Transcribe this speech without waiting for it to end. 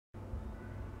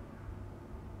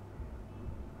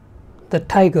The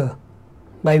Tiger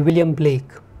by William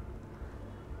Blake.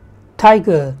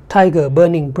 Tiger, tiger,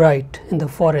 burning bright in the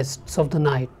forests of the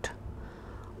night,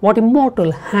 what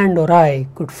immortal hand or eye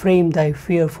could frame thy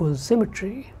fearful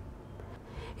symmetry?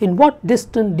 In what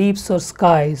distant deeps or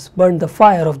skies burned the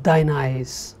fire of thine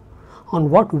eyes? On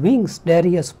what wings dare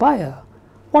he aspire?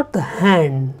 What the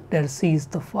hand dare seize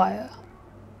the fire?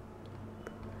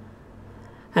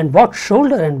 And what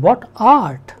shoulder and what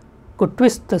art could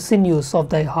twist the sinews of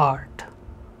thy heart?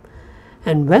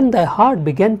 And when thy heart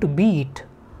began to beat,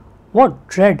 what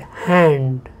dread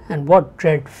hand and what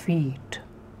dread feet?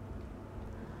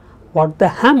 What the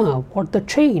hammer, what the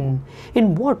chain?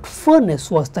 In what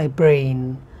furnace was thy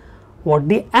brain? What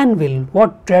the anvil,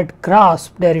 what dread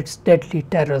grasp dare its deadly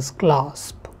terrors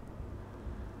clasp?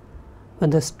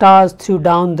 When the stars threw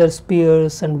down their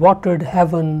spears and watered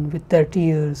heaven with their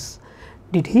tears,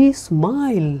 did he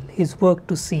smile his work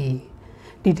to see?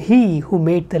 Did he who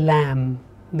made the lamb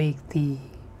make thee?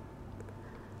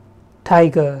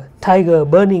 Tiger, tiger,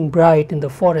 burning bright in the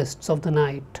forests of the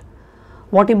night,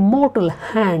 what immortal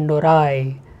hand or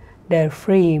eye dare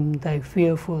frame thy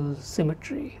fearful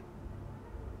symmetry?